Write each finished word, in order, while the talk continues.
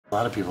A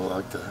lot of people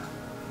like to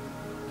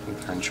think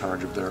they're in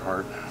charge of their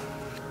art.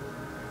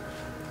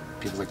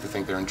 People like to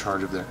think they're in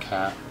charge of their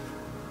cat.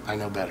 I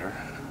know better.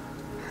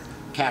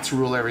 Cats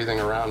rule everything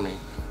around me.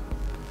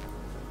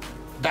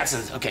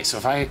 Okay,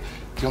 so the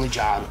only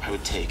job I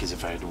would take is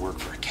if I had to work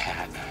for a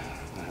cat.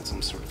 I had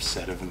some sort of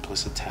set of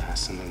implicit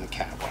tasks, and then the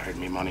cat wired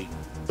me money.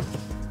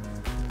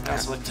 I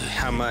also like to...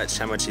 How much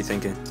you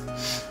thinking?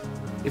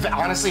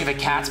 Honestly, if a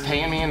cat's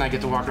paying me and I get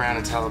to walk around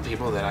and tell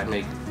people that I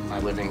make my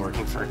living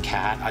working for a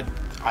cat,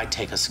 I'd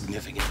take a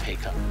significant pay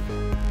cut.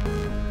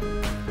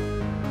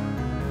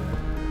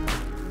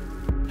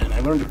 And I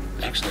learned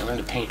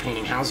to paint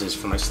painting houses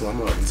for my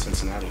slumlord in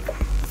Cincinnati.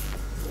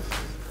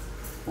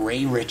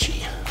 Ray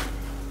Ritchie.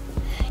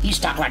 You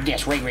stop like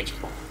this, Ray Ritchie.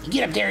 You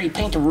get up there, you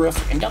paint the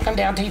roof, and don't come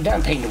down till you're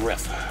done painting the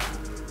roof.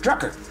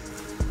 Drucker,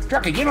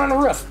 get on the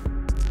roof.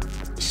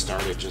 I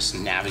started just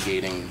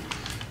navigating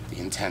the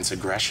intense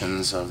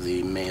aggressions of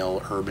the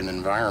male urban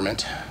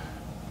environment.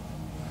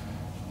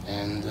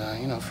 And,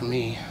 you know, for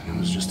me, it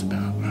was just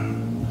about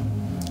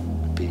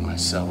being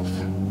myself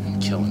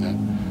and killing it.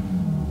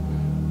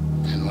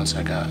 And once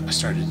I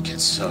started to get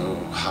so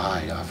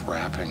high off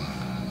rapping,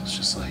 it was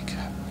just like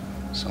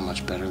so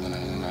much better than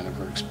anything I'd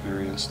ever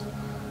experienced.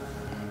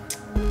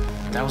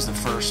 That was the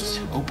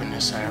first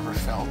openness I ever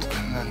felt,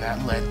 and then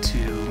that led to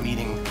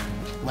meeting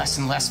less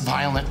and less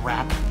violent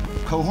rap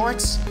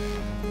cohorts,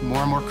 more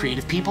and more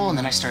creative people, and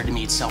then I started to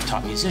meet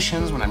self-taught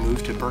musicians when I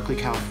moved to Berkeley,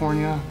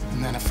 California.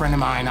 And then a friend of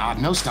mine, Odd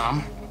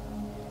Nostam,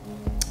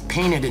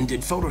 painted and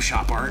did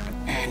Photoshop art,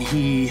 and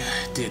he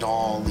did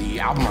all the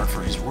album art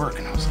for his work,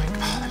 and I was like,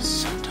 oh, that's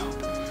so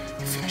dope.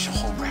 You finish a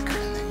whole record,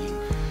 and then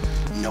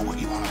you know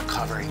what you want on the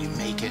cover, and you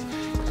make it.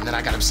 And then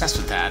I got obsessed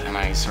with that, and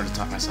I sort of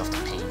taught myself to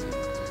paint and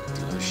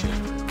do other shit.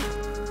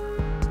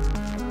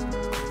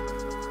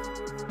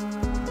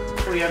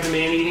 We have the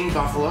man-eating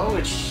buffalo,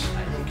 which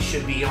I think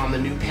should be on the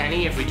new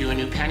penny. If we do a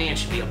new penny, it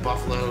should be a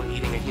buffalo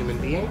eating a human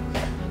being.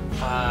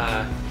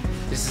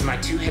 This is my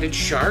two-headed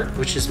shark,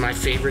 which is my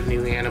favorite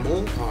new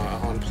animal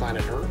on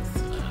planet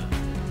Earth.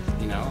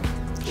 You know,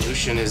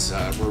 pollution is,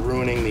 we're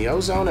ruining the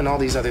ozone and all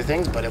these other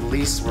things, but at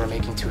least we're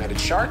making two-headed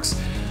sharks.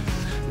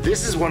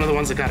 This is one of the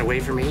ones that got away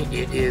from me.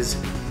 It is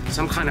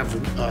some kind of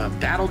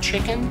battle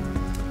chicken.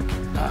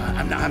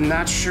 I'm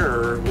not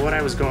sure what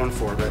I was going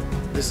for, but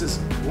this is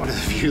one of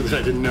the few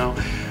that I didn't know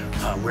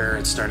where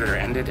it started or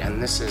ended,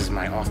 and this is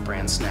my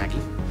off-brand Snaggy.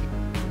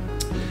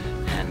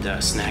 And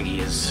Snaggy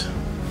is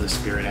the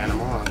spirit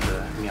animal of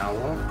the Meow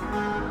Wolf.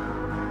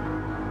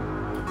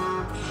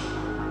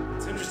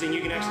 It's interesting,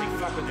 you can actually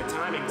fuck with the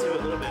timing too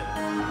a little bit.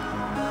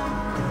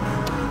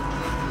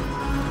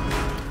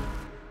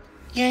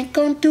 You ain't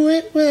gonna do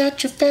it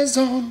without your fez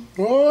on,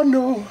 oh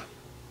no.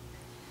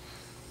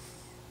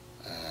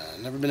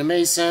 Never been a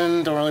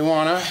Mason, don't really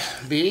wanna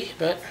be,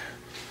 but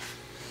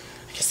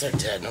I guess they're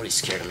dead. Nobody's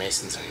scared of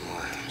Masons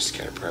anymore. They're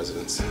scared of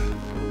presidents.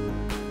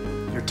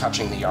 You're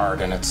touching the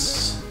art and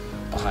it's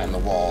behind the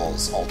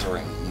walls,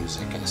 altering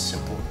music in a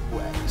simple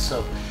way.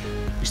 So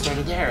we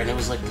started there, and it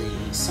was like the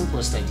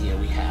simplest idea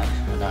we had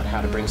about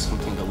how to bring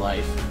something to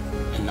life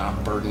and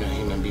not burden a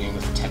human being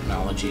with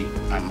technology.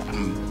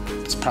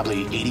 It's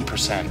probably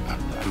 80%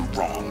 I'm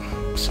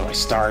wrong. So I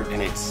start,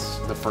 and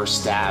the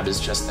first stab is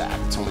just that.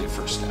 It's only a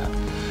first stab.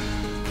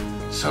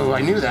 So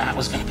I knew that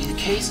was going to be the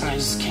case, and I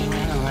just came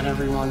in and let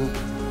everyone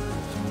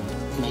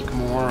make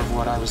more of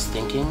what I was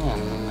thinking,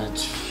 and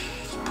it's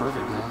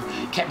perfect,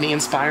 man. Kept me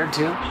inspired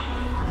too.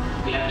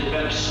 We have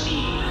developed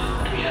speed,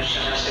 and we have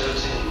shut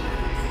ourselves in.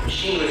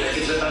 Machinery that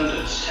gives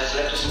abundance has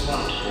left us in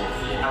want.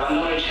 Our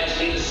knowledge has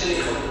made us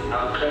cynical,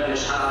 our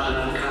cleverness hard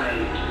and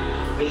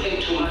unkind. We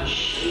think too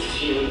much, we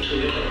feel too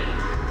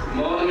little.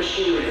 More than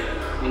machinery,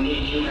 we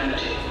need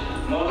humanity.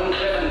 More than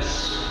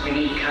cleverness, we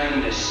need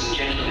kindness and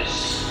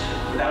gentleness.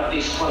 Without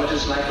these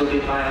qualities, life will be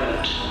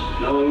violent.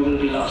 Knowing will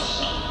be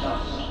lost.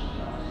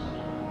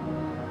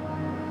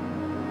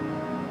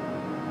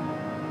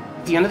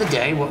 At the end of the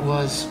day, what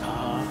was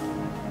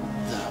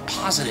the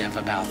positive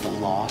about the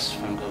loss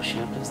from Ghost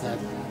Ship is that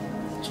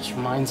it just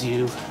reminds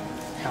you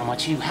how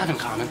much you have in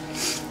common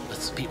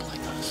with people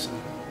like us,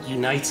 and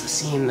unites a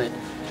scene that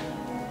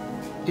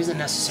isn't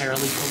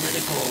necessarily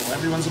political.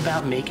 Everyone's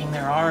about making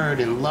their art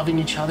and loving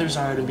each other's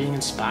art and being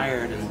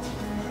inspired, and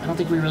I don't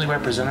think we really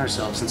represent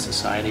ourselves in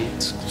society.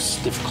 It's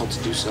just difficult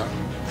to do so.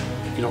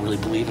 If you don't really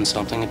believe in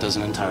something, it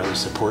doesn't entirely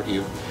support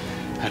you.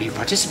 How do you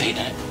participate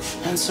in it?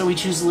 And so we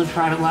choose to live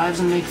private lives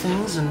and make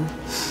things, and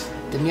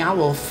the Meow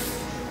Wolf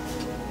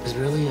is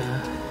really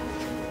a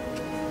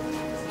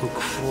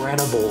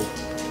incredible,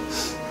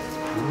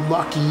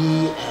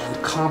 lucky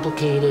and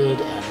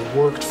complicated and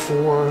worked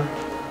for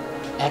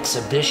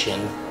exhibition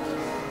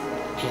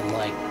in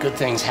like good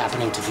things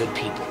happening to good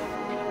people.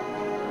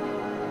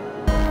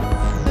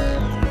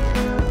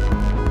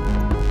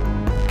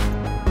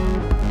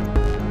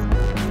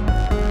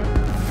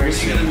 Very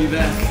soon. You're gonna be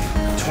back?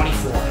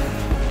 24.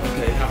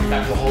 Okay. I'll be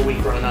back the whole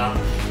week running up.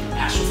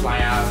 Ash will fly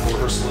out, we'll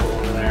rehearse a little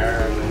over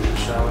there, and then do a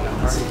show and then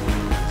party.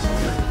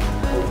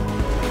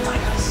 Bye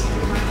guys.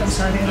 I'm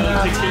sorry. Take care,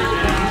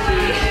 man.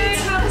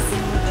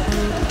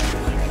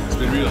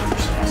 real.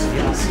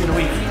 Yeah, I'll see you in a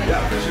week.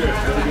 Yeah, for sure.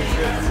 Really good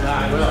shit.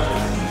 I will.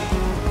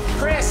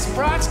 Chris,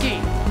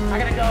 Brodsky, I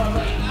gotta go.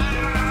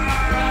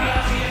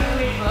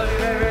 Love you,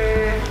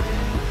 baby.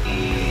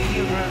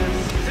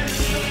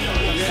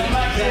 You so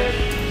much, dude.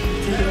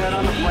 Taking that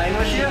on the plane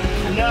with you?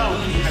 No,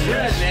 I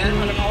should, man.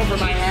 Over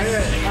my head.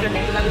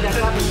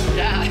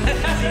 Yeah.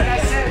 See you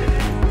guys